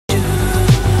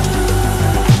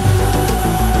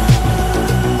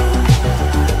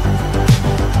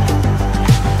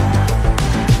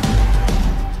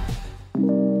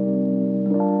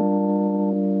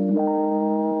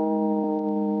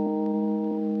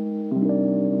Morning.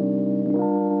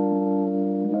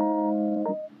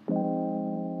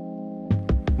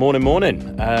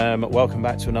 Welcome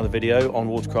back to another video on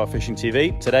Watercraft Fishing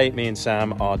TV. Today, me and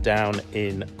Sam are down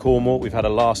in Cornwall. We've had a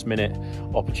last minute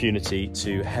opportunity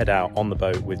to head out on the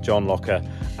boat with John Locker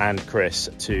and Chris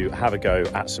to have a go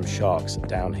at some sharks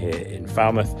down here in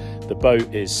Falmouth. The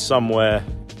boat is somewhere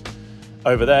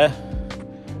over there.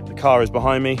 The car is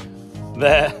behind me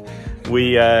there.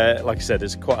 We, like I said,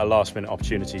 it's quite a last minute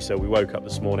opportunity. So we woke up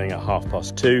this morning at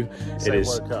 2:30. It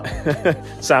is,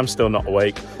 Sam's still not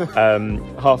awake.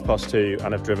 2:30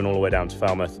 and I've driven all the way down to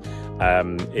Falmouth.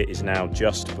 It is now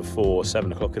just before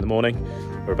 7 o'clock in the morning.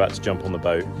 We're about to jump on the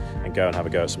boat and go and have a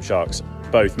go at some sharks.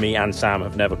 Both me and Sam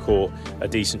have never caught a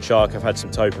decent shark. I've had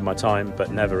some tope in my time,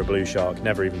 but never a blue shark.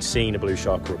 Never even seen a blue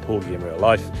shark or a porgy in real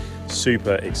life.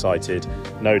 Super excited.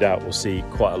 No doubt we'll see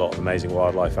quite a lot of amazing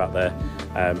wildlife out there.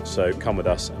 So come with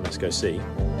us and let's go see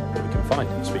what we can find.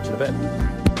 I'll speak to you in a bit.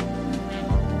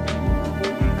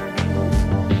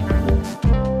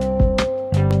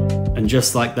 And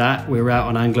just like that, we were out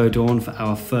on Anglo Dawn for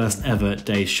our first ever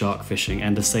day shark fishing,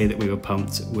 and to say that we were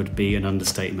pumped would be an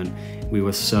understatement. We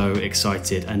were so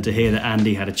excited, and to hear that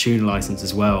Andy had a tuna license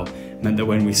as well meant that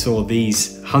when we saw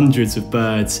these hundreds of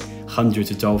birds,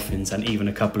 hundreds of dolphins and even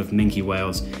a couple of minke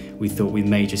whales, we thought we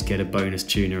may just get a bonus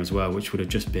tuna as well, which would have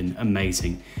just been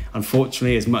amazing.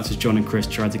 Unfortunately, as much as John and Chris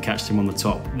tried to catch them on the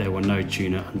top, there were no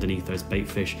tuna underneath those bait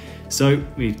fish. So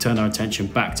we turned our attention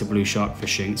back to blue shark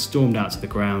fishing, stormed out to the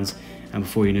grounds, and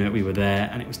before you knew it, we were there,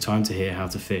 and it was time to hear how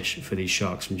to fish for these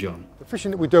sharks from John. The fishing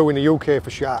that we do in the UK for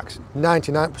sharks,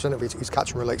 99% of it is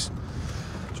catch and release.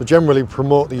 So generally we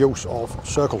promote the use of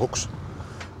circle hooks.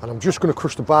 And I'm just going to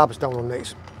crush the barbers down on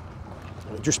these.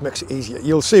 And it just makes it easier.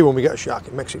 You'll see when we get a shark,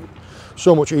 it makes it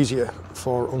so much easier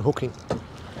for unhooking.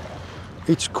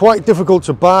 It's quite difficult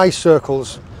to buy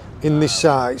circles in this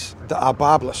size that are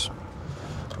barbless.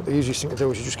 But the easiest thing to do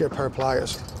is you just get a pair of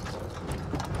pliers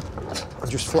and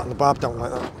just flatten the barb down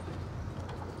like that.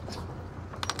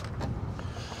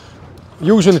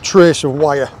 Using a trace of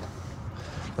wire,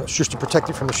 that's just to protect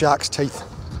it from the shark's teeth.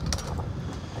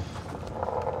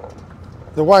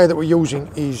 The wire that we're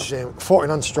using is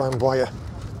 49 strand wire,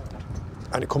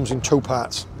 and it comes in two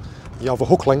parts. You have a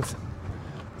hook length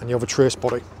and you have a trace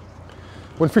body.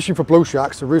 When fishing for blue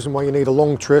sharks, the reason why you need a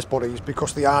long trace body is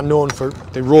because they are known for,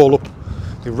 they roll up,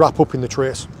 they wrap up in the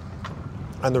trace,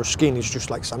 and their skin is just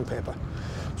like sandpaper.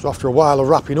 So after a while of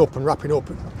wrapping up,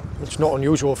 it's not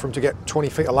unusual for them to get 20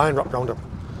 feet of line wrapped around them.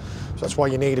 So that's why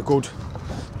you need a good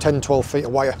 10, 12 feet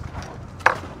of wire.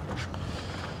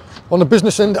 On the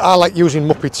business end, I like using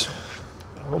muppets.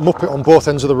 A muppet on both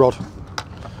ends of the rod.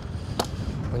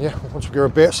 And yeah, once we get a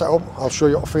bait set up, I'll show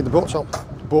you how to feed the boats out.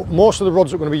 But most of the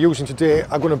rods that we're going to be using today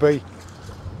are going to be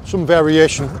some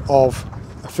variation of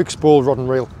a fixed bowl rod and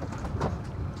reel.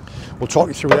 We'll talk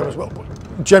you through them as well, but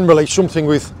generally something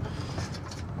with,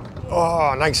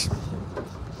 oh nice,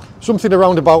 something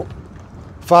around about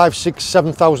 5, 6,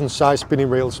 7,000 size spinning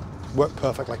reels work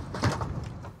perfectly.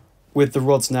 With the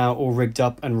rods now all rigged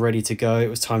up and ready to go, it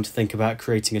was time to think about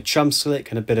creating a chum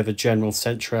slick and a bit of a general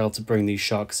scent trail to bring these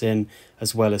sharks in,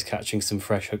 as well as catching some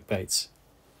fresh hook baits.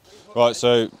 Right,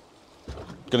 so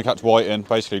going to catch whiting,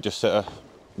 basically just set a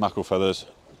mackerel feathers,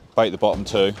 bait the bottom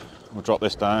two, we'll drop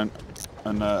this down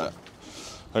and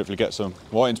hopefully get some.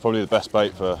 Whiting's probably the best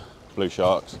bait for blue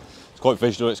sharks. It's quite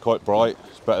visual, it's quite bright,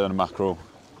 it's better than a mackerel.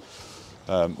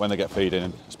 When they get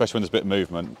feeding, especially when there's a bit of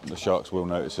movement, the sharks will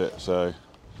notice it. So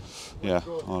yeah,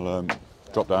 I'll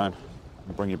drop down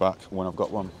and bring you back when I've got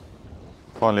one.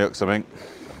 Finally hooked something.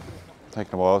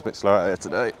 Taking a while, I was a bit slow out here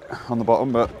today on the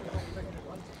bottom, but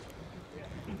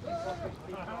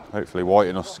hopefully white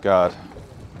enough scarred.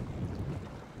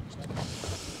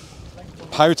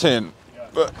 Pouting,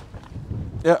 but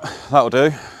yeah, that'll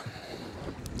do.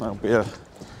 That'll be a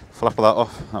flap of that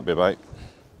off, that'll be a bait.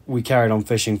 We carried on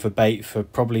fishing for bait for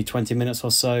probably 20 minutes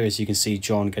or so, as you can see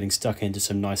John getting stuck into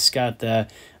some nice scad there,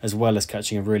 as well as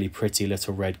catching a really pretty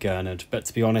little red gurnard. But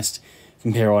to be honest,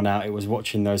 from here on out, it was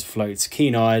watching those floats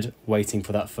keen-eyed, waiting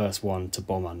for that first one to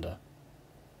bomb under.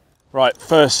 Right,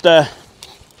 first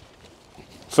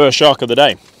shark of the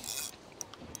day.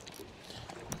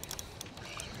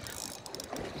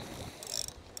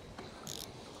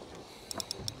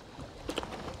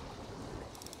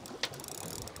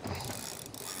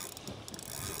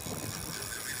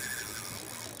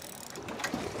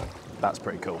 That's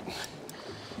pretty cool.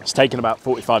 It's taken about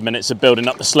 45 minutes of building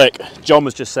up the slick. John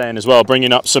was just saying as well,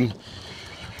 bringing up some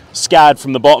scad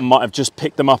from the bottom, might have just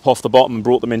picked them up off the bottom and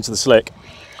brought them into the slick.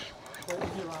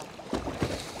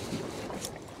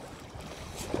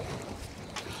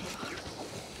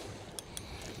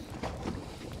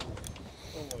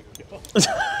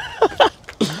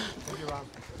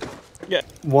 Yeah.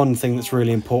 One thing that's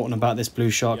really important about this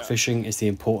blue shark fishing is the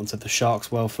importance of the shark's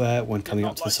welfare when coming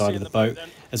up to the side of the boat.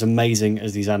 As amazing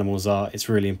as these animals are, it's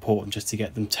really important just to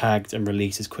get them tagged and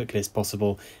released as quickly as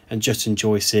possible and just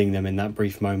enjoy seeing them in that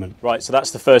brief moment. Right, so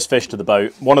that's the first fish to the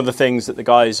boat. One of the things that the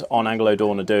guys on Anglo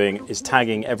Dawn are doing is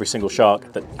tagging every single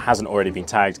shark that hasn't already been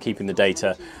tagged, keeping the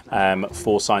data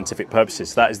for scientific purposes.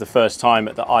 So that is the first time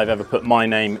that I've ever put my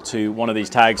name to one of these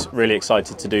tags. Really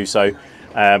excited to do so.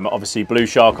 Obviously blue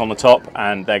shark on the top,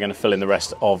 and they're going to fill in the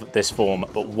rest of this form,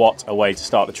 but what a way to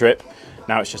start the trip.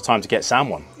 Now it's just time to get Sam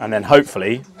one, and then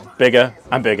hopefully bigger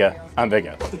and bigger and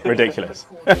bigger. Ridiculous.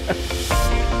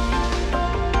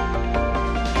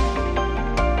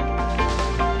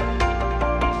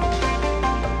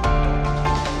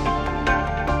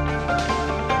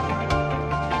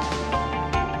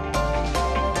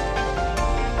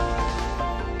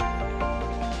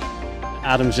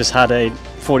 Adam's just had a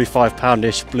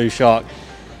 45-pound-ish blue shark,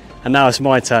 and now it's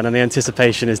my turn, and the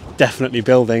anticipation is definitely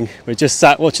building. We're just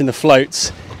sat watching the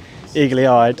floats,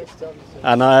 eagerly-eyed,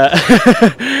 and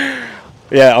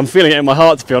yeah, I'm feeling it in my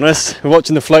heart, to be honest. We're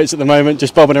watching the floats at the moment,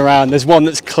 just bobbing around. There's one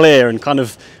that's clear and kind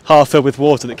of half filled with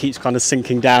water that keeps kind of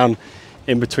sinking down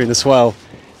in between the swell,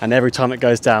 and every time it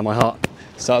goes down, my heart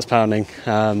starts pounding.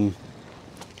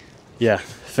 Yeah,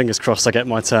 fingers crossed I get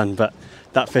my turn, but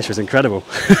that fish was incredible.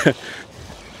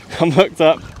 I'm hooked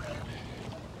up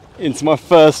into my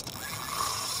first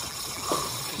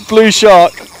blue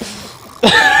shark.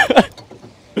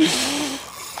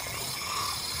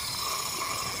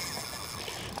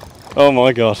 Oh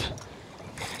my god.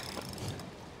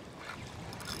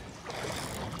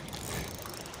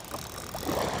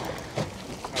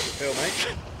 How's it feel, mate?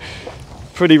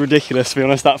 Pretty ridiculous, to be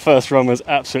honest. That first run was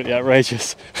absolutely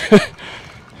outrageous.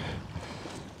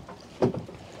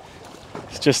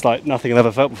 It's just like nothing I've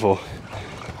ever felt before.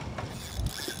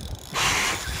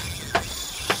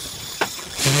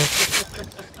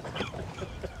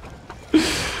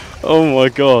 Oh my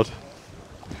god.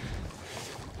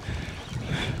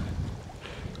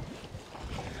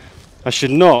 I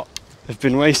should not have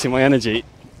been wasting my energy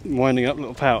winding up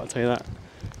little pout, I'll tell you that.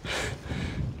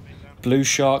 Blue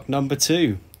shark number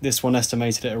 2. This one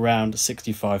estimated at around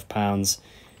 65 pounds.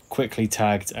 Quickly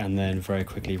tagged and then very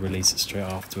quickly released straight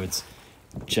afterwards.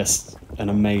 Just an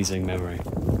amazing memory.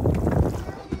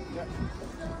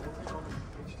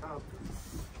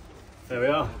 There we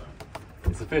are.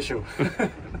 It's official.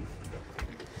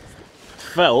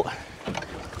 Felt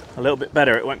a little bit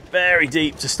better. It went very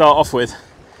deep to start off with.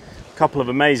 A couple of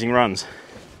amazing runs.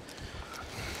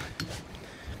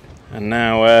 And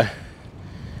now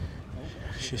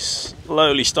she's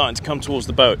slowly starting to come towards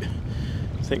the boat.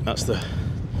 I think that's the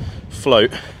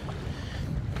float.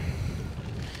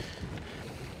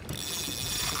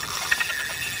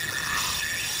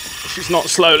 She's not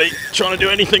slowly trying to do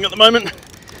anything at the moment.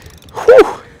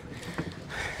 Whew.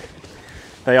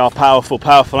 They are powerful,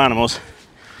 powerful animals.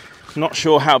 Not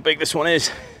sure how big this one is,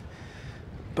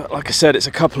 but like I said, it's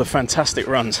a couple of fantastic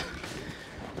runs.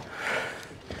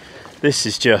 This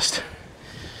is just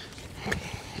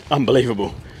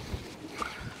unbelievable.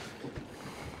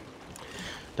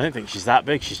 Don't think she's that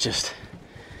big, she's just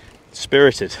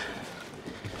spirited.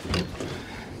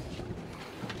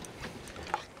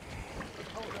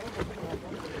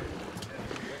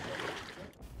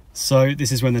 So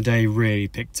this is when the day really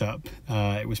picked up.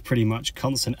 It was pretty much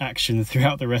constant action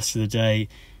throughout the rest of the day.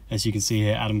 As you can see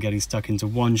here, Adam getting stuck into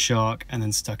one shark and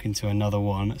then stuck into another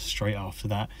one straight after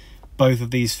that. Both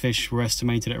of these fish were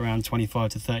estimated at around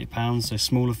 25 to 30 pounds, so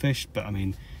smaller fish, but I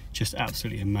mean, just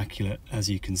absolutely immaculate, as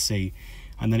you can see.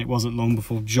 And then it wasn't long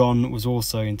before John was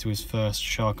also into his first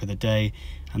shark of the day,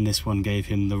 and this one gave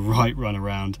him the right run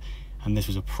around, and this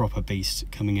was a proper beast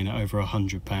coming in at over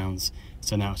 100 pounds.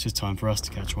 So now it's just time for us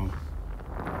to catch one.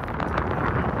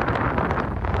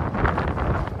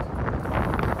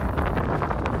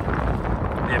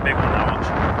 Be a big one now, watch.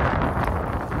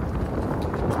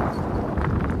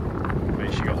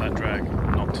 Make sure you got that drag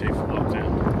not too locked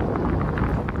down.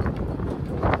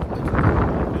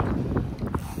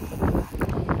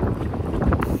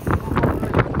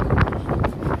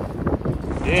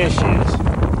 There she is.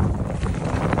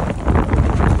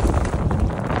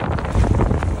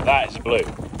 That is blue.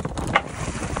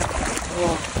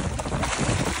 Oh.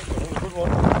 Good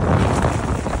one.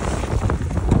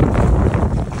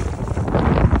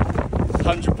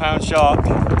 100-pound shark.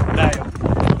 Nail.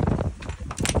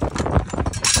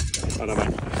 I know,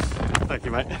 mate. Thank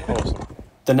you, mate. Awesome.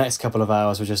 The next couple of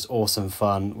hours were just awesome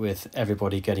fun, with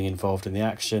everybody getting involved in the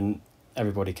action,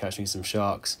 everybody catching some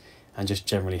sharks, and just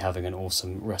generally having an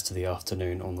awesome rest of the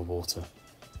afternoon on the water.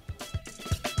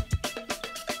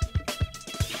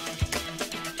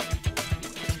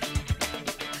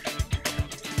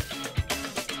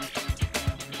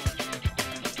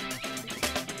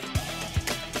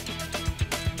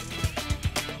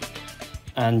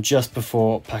 And just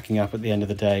before packing up at the end of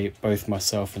the day, both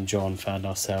myself and John found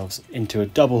ourselves into a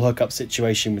double hookup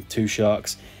situation with 2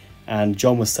 sharks. And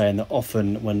John was saying that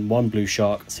often when one blue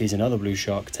shark sees another blue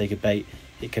shark take a bait,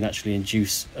 it can actually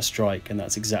induce a strike, and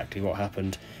that's exactly what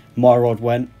happened. My rod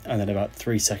went, and then about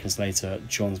 3 seconds later,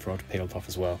 John's rod peeled off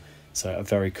as well. So a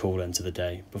very cool end to the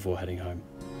day before heading home.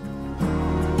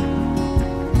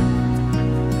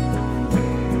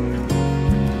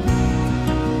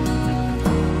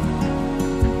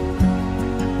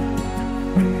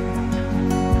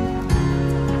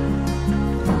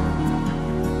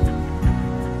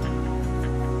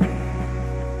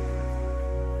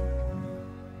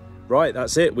 Right,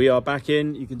 that's it. We are back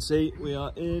in. You can see we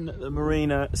are in the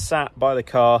marina, sat by the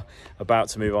car, about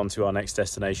to move on to our next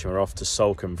destination. We're off to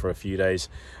Salcombe for a few days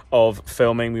of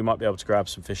filming. We might be able to grab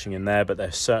some fishing in there, but there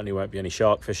certainly won't be any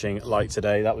shark fishing like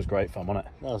today. That was great fun, wasn't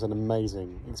it? That was an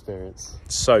amazing experience.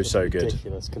 So good.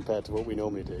 Ridiculous compared to what we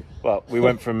normally do. Well, we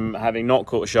went from having not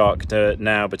caught a shark to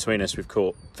now between us we've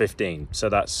caught 15. So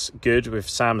that's good.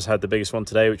 Sam's had the biggest one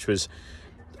today, which was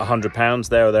 £100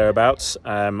 there or thereabouts.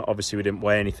 Obviously we didn't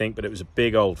weigh anything, but it was a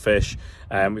big old fish.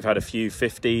 We've had a few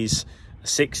 50s,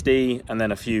 60, and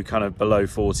then a few kind of below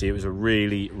 40. It was a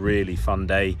really fun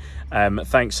day.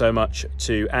 Thanks so much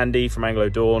to Andy from Anglo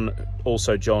Dawn,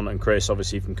 also John and Chris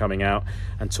obviously from coming out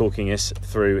and talking us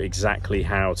through exactly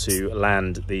how to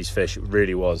land these fish. It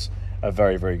really was a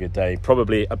very good day.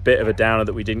 Probably a bit of a downer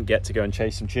that we didn't get to go and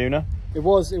chase some tuna. It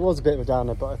was a bit of a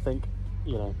downer, but I think,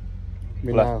 you know,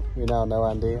 we now know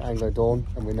Andy, Anglo Dawn,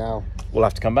 and we'll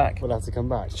have to come back. We'll have to come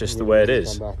back. It's just the way it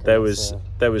is. There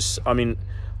was, I mean,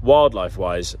 wildlife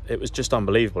wise, it was just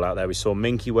unbelievable out there. We saw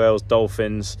minke whales,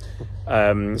 dolphins.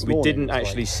 We didn't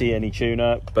actually see any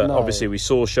tuna, but obviously we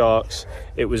saw sharks.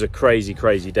 It was a crazy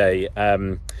day.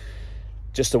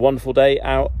 Just a wonderful day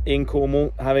out in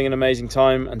Cornwall, having an amazing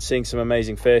time and seeing some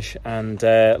amazing fish. And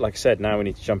like I said, now we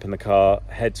need to jump in the car,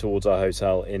 head towards our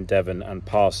hotel in Devon and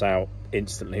pass out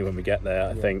instantly when we get there.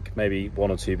 I think maybe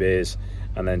 1 or 2 beers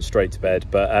and then straight to bed.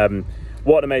 But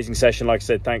what an amazing session. Like I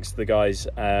said, thanks to the guys.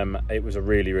 It was a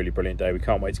really brilliant day. We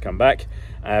can't wait to come back.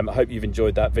 I hope you've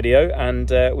enjoyed that video, and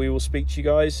we will speak to you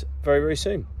guys very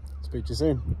soon. Speak to you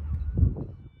soon.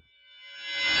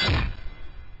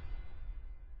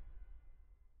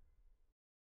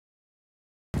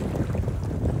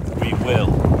 We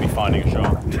will be finding a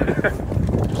shark.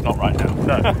 Just not right now.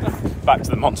 No. Back to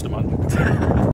the monster munch.